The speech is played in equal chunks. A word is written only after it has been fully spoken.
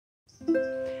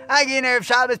Again, Erev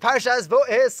Shabbos, Parshas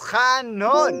Vo'es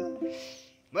Chanun.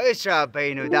 Moshe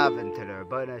Rabbeinu Daven to the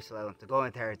Rebbeinu Shalom to go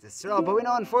into Eretz Yisrael, but we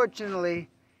know, unfortunately,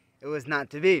 it was not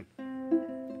to be.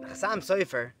 The Chassam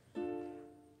Sofer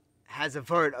has a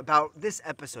word about this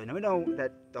episode. Now we know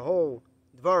that the whole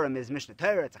Dvarim is Mishnah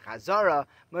Torah, it's a Chazara.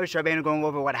 Moshe Rabbeinu going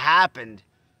over what happened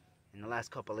in the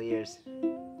last couple of years.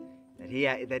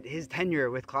 That his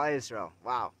tenure with Klal Yisrael.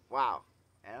 Wow.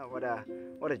 Yeah,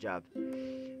 what a job.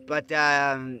 But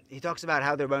he talks about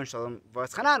how the Rebbeinu Shalom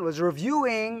Vo'es Chanun was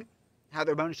reviewing how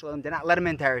the Rebbeinu Shalom did not let him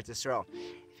into Eretz Yisrael.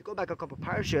 If you go back a couple of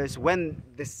parashas, when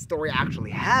this story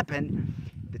actually happened,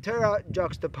 the Torah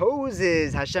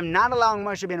juxtaposes Hashem not allowing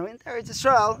Moshe Rabbeinu into Eretz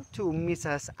Yisrael to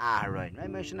Misas Aaron.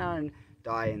 Right? Moshe and Aaron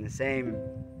die in the same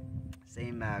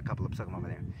couple of psukim over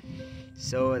there.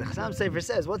 So the Chassam Sofer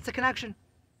says, what's the connection?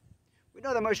 We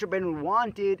know that Moshe Rabbeinu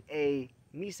wanted a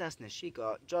Misas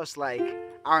Neshika, just like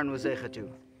Aaron was Zeicha too.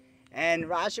 And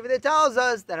Rashi over there tells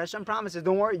us that Hashem promises,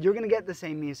 don't worry, you're going to get the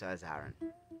same Misa as Aaron.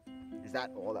 Is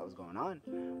that all that was going on?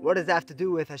 What does that have to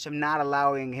do with Hashem not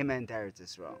allowing him into Eretz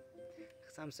Yisrael?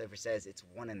 Some Sofer says it's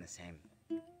one and the same.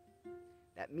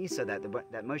 That Misa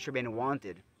that Moshe Rabbeinu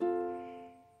wanted,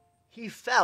 he felt